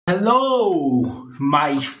Hello,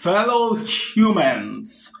 my fellow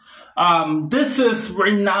humans. This is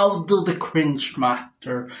Reinaldo the Cringe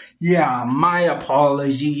Master. Yeah, my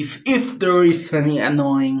apologies if there is any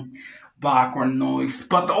annoying background noise.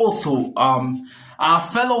 But also, our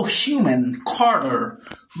fellow human, Carter,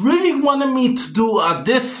 really wanted me to do a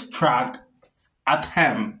diss track at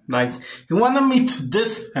him. Like, he wanted me to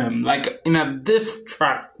diss him, like, in a diss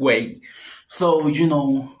track way. So,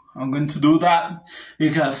 I'm going to do that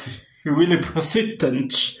because he really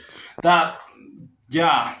persistent. Let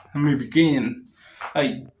me begin.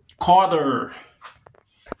 Like, Carter,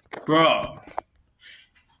 bro,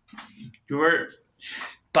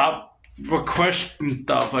 stop requesting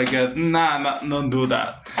stuff, I guess. Don't do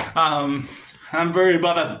that. I'm very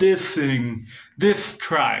bad at dissing. This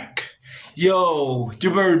track. Yo,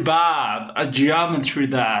 you're very bad at Geometry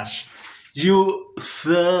Dash. You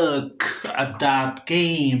suck at that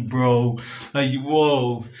game, bro. Like,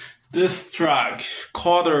 whoa. This track,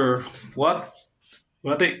 Carter, why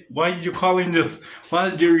are you calling this?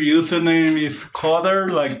 What your username is Carter?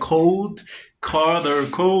 Like code? Carter,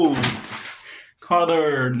 code.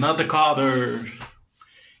 Carter, not the Carter.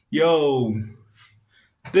 Yo.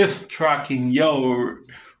 This tracking, yo.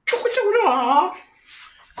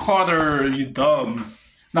 Carter, you dumb.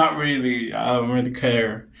 Not really, I don't really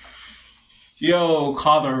care. Yo,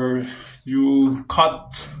 Carter, you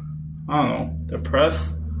cut, I don't know, the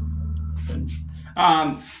press?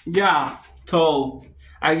 So,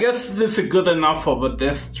 I guess this is good enough for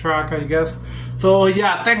this track, I guess. So,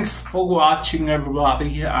 yeah, thanks for watching,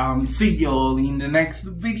 everybody. See you all in the next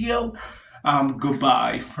video.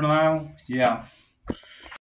 Goodbye for now, yeah.